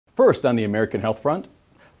First on the American health front,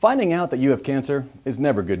 finding out that you have cancer is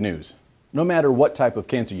never good news. No matter what type of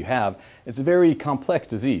cancer you have, it's a very complex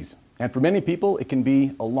disease, and for many people it can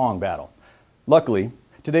be a long battle. Luckily,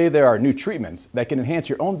 today there are new treatments that can enhance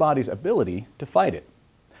your own body's ability to fight it.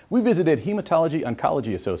 We visited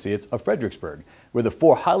Hematology-Oncology Associates of Fredericksburg, where the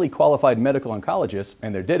 4 highly qualified medical oncologists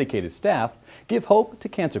and their dedicated staff give hope to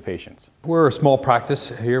cancer patients. We're a small practice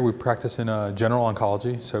here. We practice in general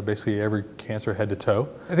oncology, so basically every cancer head to toe.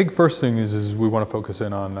 I think first thing is we want to focus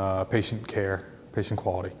in on patient care, patient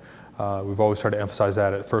quality. We've always tried to emphasize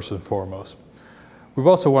that at first and foremost. We've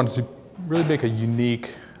also wanted to really make a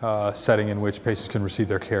unique setting in which patients can receive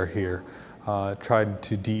their care here. Tried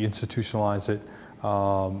to de-institutionalize it,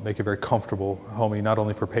 make it very comfortable, homey, not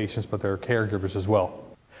only for patients but their caregivers as well.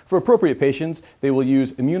 For appropriate patients, they will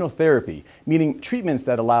use immunotherapy, meaning treatments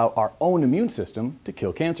that allow our own immune system to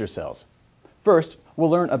kill cancer cells. First,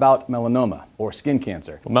 we'll learn about melanoma, or skin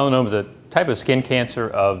cancer. Melanoma is a type of skin cancer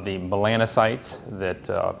of the melanocytes that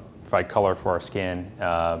provide color for our skin.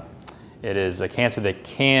 It is a cancer that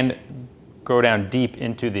can go down deep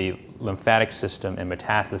into the lymphatic system and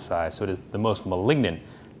metastasize, so it is the most malignant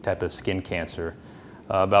type of skin cancer.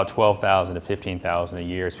 About 12,000 to 15,000 a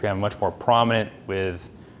year. It's becoming much more prominent with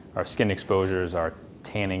our skin exposures, our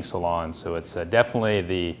tanning salons, so it's definitely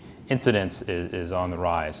the incidence is on the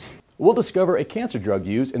rise. We'll discover a cancer drug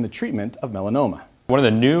used in the treatment of melanoma. One of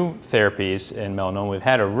the new therapies in melanoma, we've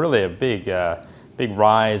had a big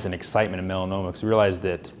rise and excitement in melanoma because we realized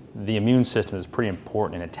that the immune system is pretty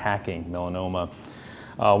important in attacking melanoma.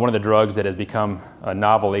 One of the drugs that has become a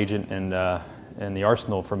novel agent in the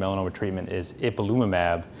arsenal for melanoma treatment is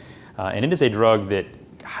ipilimumab, and it is a drug that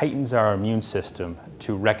heightens our immune system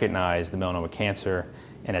to recognize the melanoma cancer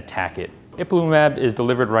and attack it. Ipilimumab is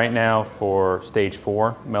delivered right now for stage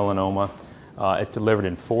 4 melanoma. It's delivered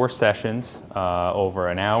in 4 sessions over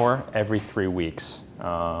an hour every 3 weeks.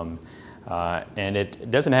 And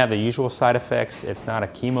it doesn't have the usual side effects. It's not a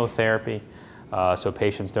chemotherapy, so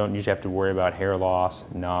patients don't usually have to worry about hair loss,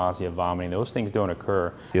 nausea, vomiting. Those things don't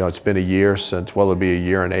occur. You know, it's been a year since, well, it'll be a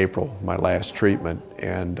year in April, my last treatment,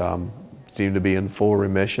 and seem to be in full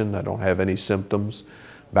remission. I don't have any symptoms.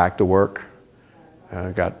 Back to work.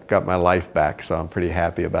 Got my life back, so I'm pretty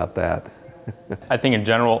happy about that. I think in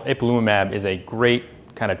general, ipilimumab is a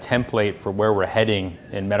great kind of template for where we're heading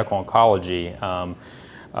in medical oncology.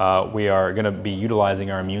 We are going to be utilizing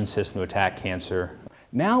our immune system to attack cancer.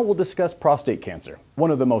 Now we'll discuss prostate cancer,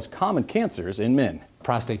 one of the most common cancers in men.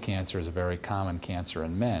 Prostate cancer is a very common cancer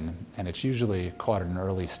in men, and it's usually caught at an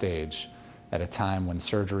early stage at a time when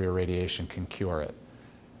surgery or radiation can cure it.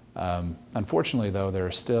 Unfortunately, though, there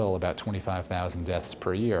are still about 25,000 deaths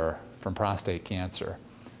per year from prostate cancer.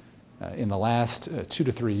 In the last 2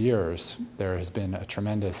 to 3 years, there has been a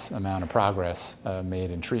tremendous amount of progress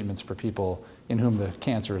made in treatments for people in whom the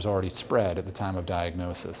cancer is already spread at the time of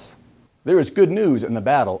diagnosis. There is good news in the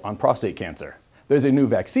battle on prostate cancer. There's a new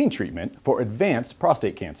vaccine treatment for advanced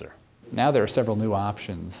prostate cancer. Now there are several new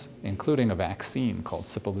options, including a vaccine called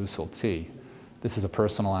Sipuleucel-T. This is a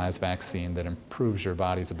personalized vaccine that improves your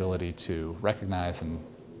body's ability to recognize and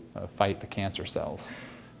fight the cancer cells.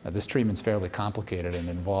 This treatment's fairly complicated and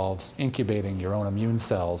involves incubating your own immune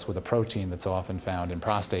cells with a protein that's often found in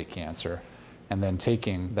prostate cancer, and then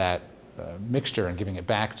taking that mixture and giving it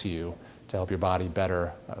back to you to help your body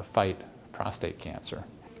better fight prostate cancer.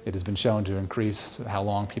 It has been shown to increase how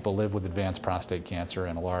long people live with advanced prostate cancer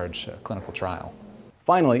in a large clinical trial.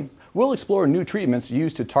 Finally, we'll explore new treatments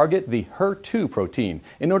used to target the HER2 protein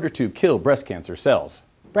in order to kill breast cancer cells.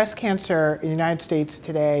 Breast cancer in the United States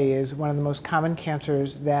today is one of the most common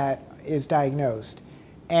cancers that is diagnosed.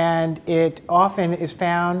 And it often is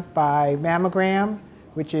found by mammogram,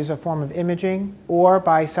 which is a form of imaging, or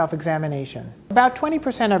by self-examination. About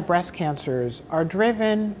 20% of breast cancers are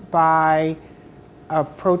driven by a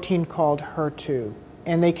protein called HER2,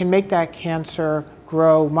 and they can make that cancer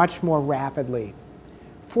grow much more rapidly.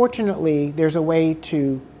 Fortunately, there's a way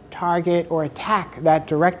to target or attack that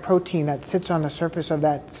direct protein that sits on the surface of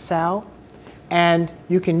that cell, and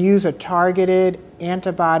you can use a targeted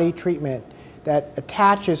antibody treatment that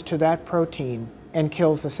attaches to that protein and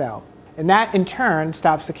kills the cell. And that in turn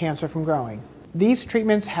stops the cancer from growing. These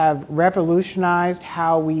treatments have revolutionized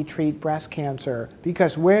how we treat breast cancer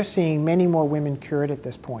because we're seeing many more women cured at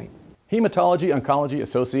this point. Hematology-Oncology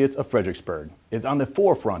Associates of Fredericksburg is on the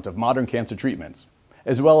forefront of modern cancer treatments,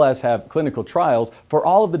 as well as have clinical trials for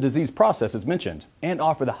all of the disease processes mentioned, and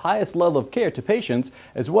offer the highest level of care to patients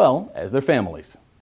as well as their families.